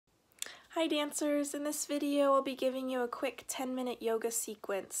Hi dancers! In this video I'll be giving you a quick 10-minute yoga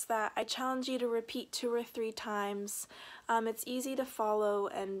sequence that I challenge you to repeat 2 or 3 times. It's easy to follow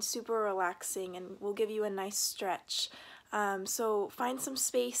and super relaxing and will give you a nice stretch. So find some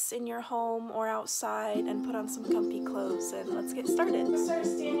space in your home or outside and put on some comfy clothes and let's get started. We'll start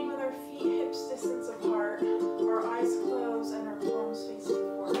standing with our feet hips distance apart, our eyes closed and our palms facing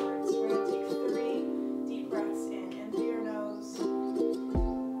forwards. We're going to take 3 deep breaths in through your nose.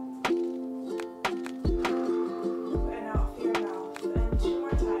 And out through your mouth. And 2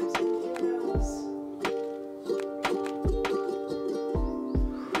 more times in through your nose.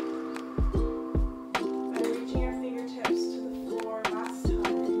 And reaching your fingertips to the floor. Last time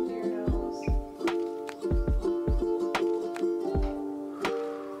in through your nose.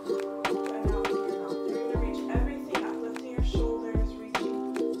 And out through your mouth. You're going to reach everything up, lifting your shoulders, reaching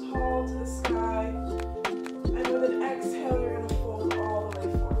tall to the sky. And with an exhale, you're going to fold all the way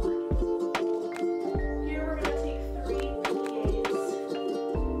forward. Here we're going to take 3 pliés,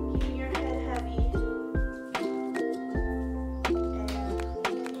 keeping your head heavy.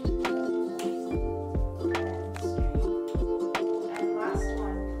 And straight. And last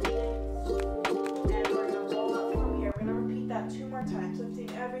one, pliés. And we're going to roll up from here. We're going to repeat that 2 more times,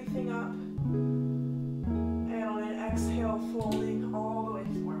 lifting everything up. And on an exhale, folding all the way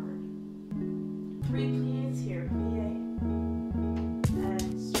forward. 3 pliés here, plié.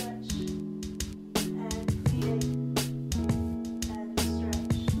 And stretch. And plié. And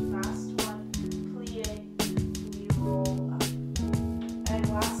stretch. Last one, plié. We roll up. And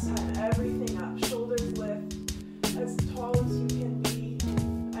last time, everything up. Shoulders lift as tall as you can be.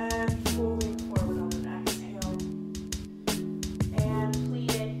 And folding forward on an exhale. And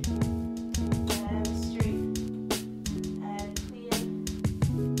plié. And straight. And plié.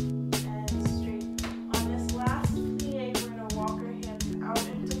 And straight. On this last plié, we're going to walk our hands out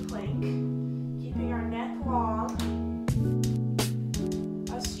into plank, keeping our neck long.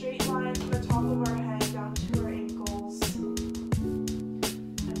 A straight line from the top of our head down to our ankles.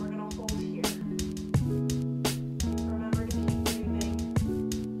 And we're going to hold here. Remember to keep breathing.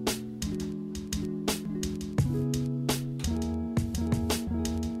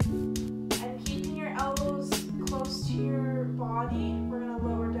 And keeping your elbows close to your body, we're going to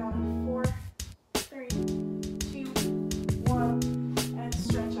lower down in 4, 3, 2, 1, and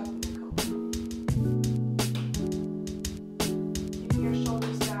stretch up in the cobra. Keeping your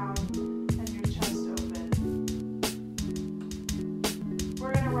shoulders down and your chest open.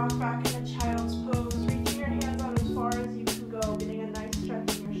 We're going to rock back into child's pose, reaching your hands out as far as you can go, getting a nice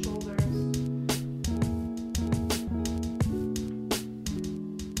stretch in your shoulders.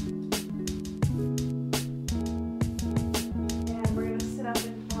 And we're going to sit up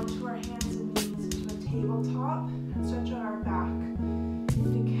and onto our hands and knees into a tabletop and stretch on our back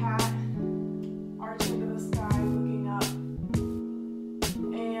into cat, arching to the sky, looking up,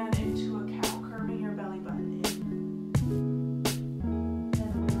 and into a cow, curving your belly button in. And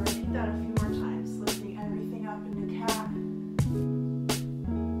we're going to repeat that a few more times, lifting everything up into cat,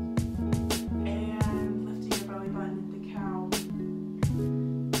 and lifting your belly button into cow.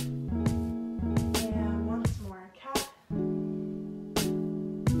 And once more, cat.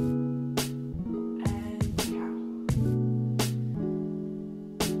 And cow.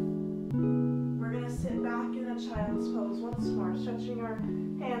 We're going to sit back in a child's pose once more, stretching our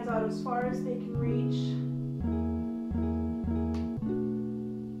hands out as far as they can reach.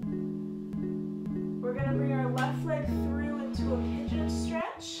 We're going to bring our left leg through into a pigeon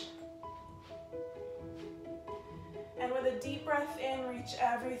stretch. And with a deep breath in, reach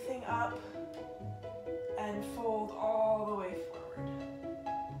everything up and fold all the way forward.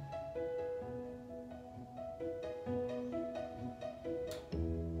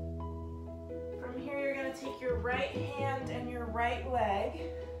 From here, you're going to take your right hand and your right leg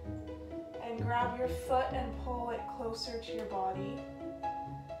and grab your foot and pull it closer to your body,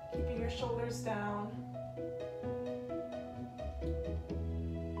 keeping your shoulders down.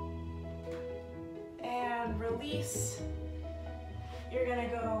 And release. You're going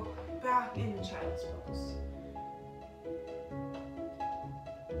to go back into child's pose.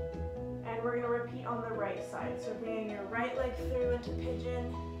 And we're going to repeat on the right side. So bringing your right leg through into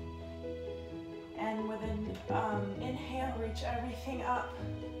pigeon. And with an inhale, reach everything up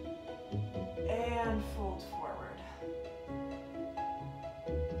and fold forward.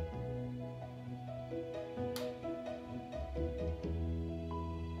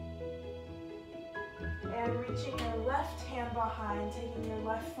 And reaching your left hand behind, taking your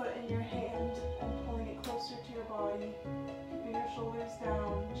left foot in your hand and pulling it closer to your body. Keeping your shoulders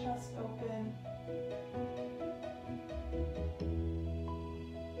down, chest open.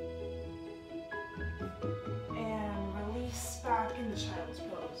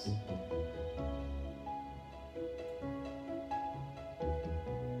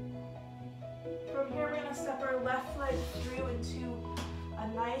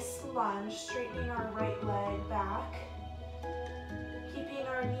 nice lunge, straightening our right leg back, keeping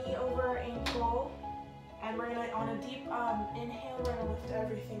our knee over our ankle, and we're gonna, on a deep inhale, we're gonna lift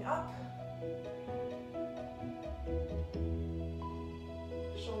everything up.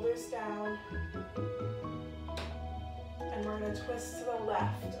 Shoulders down. And we're gonna twist to the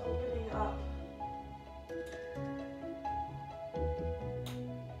left, opening up.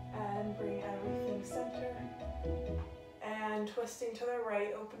 And bring everything center. And twisting to the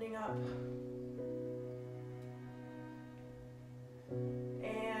right, opening up.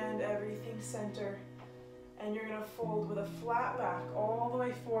 And everything center. And you're gonna fold with a flat back all the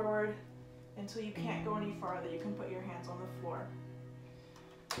way forward until you can't go any farther. You can put your hands on the floor.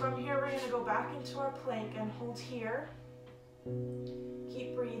 From here, we're gonna go back into our plank and hold here.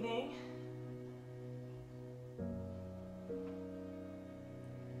 Keep breathing.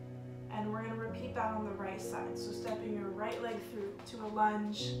 And we're gonna repeat that on the right side. So stepping your right leg through to a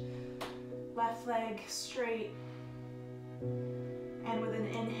lunge, left leg straight, and with an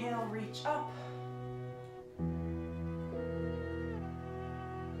inhale, reach up.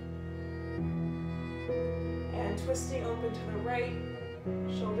 And twisting open to the right,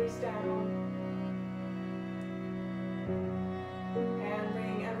 shoulders down. And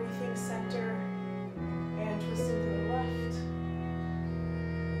bringing everything center and twisting to the left.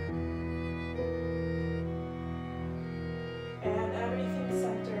 And everything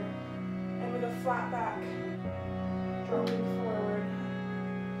center. And with a flat back, dropping forward.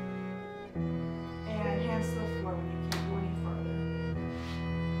 And hands to the floor when you can't go any farther.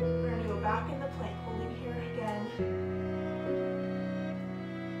 We're going to go back in the plank, holding here again.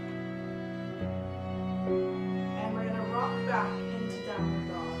 And we're going to rock back into downward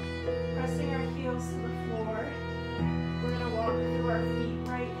dog. Pressing our heels to the floor. We're going to walk through our feet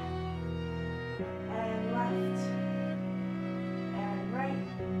right and left and right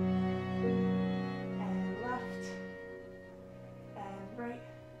and left and right.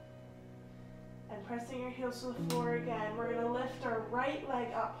 And pressing your heels to the floor again. We're going to lift our right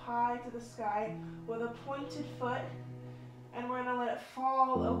leg up high to the sky with a pointed foot, and we're going to let it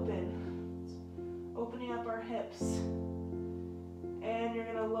fall open, opening up our hips. And you're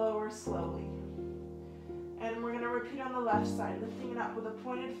going to lower slowly. And we're going to repeat on the left side, lifting it up with a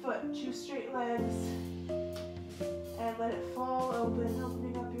pointed foot, two straight legs, and let it fall open,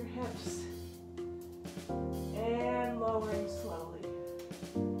 opening up your hips, and lowering slowly.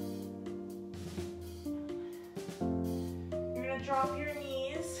 You're going to drop your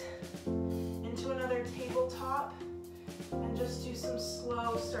knees into another tabletop and just do some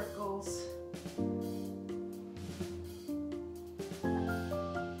slow circles.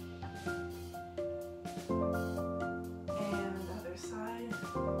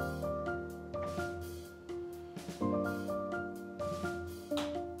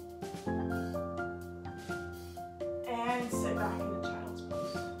 And sit back into child's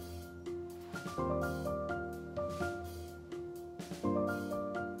pose.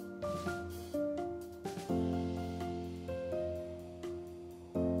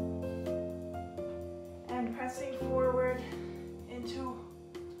 And pressing forward into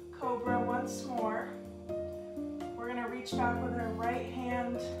Cobra once more. We're going to reach back with our right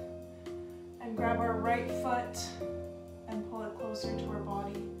hand and grab our right foot and pull it closer to our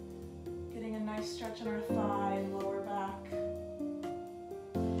body. Getting a nice stretch in our thigh and lower back.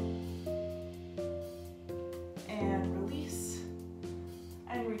 And release.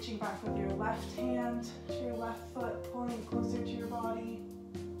 And reaching back with your left hand to your left foot, pulling it closer to your body.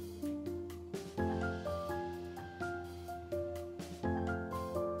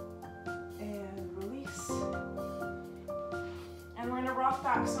 And release. And we're going to rock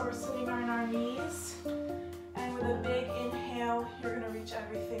back, so we're sitting on our knees. And with a big inhale, you're going to reach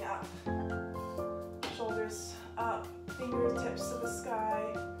everything up. Shoulders up, fingertips to the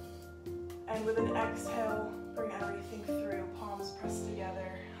sky. And with an exhale, bring everything through. Palms pressed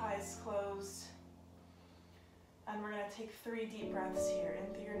together, eyes closed. And we're going to take 3 deep breaths here. In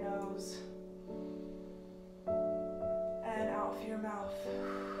through your nose. And out through your mouth.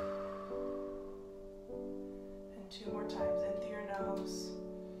 And 2 more times. In through your nose.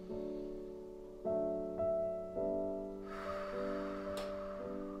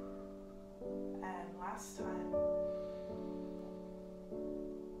 And last time.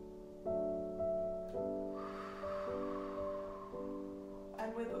 And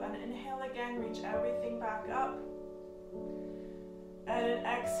with an inhale again, reach everything back up. And an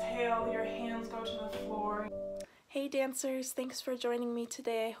exhale, your hands go to the floor. Hey dancers, thanks for joining me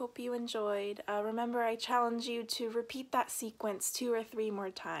today. I hope you enjoyed. Remember, I challenge you to repeat that sequence 2 or 3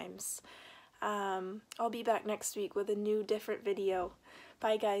 more times. I'll be back next week with a new different video.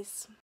 Bye guys.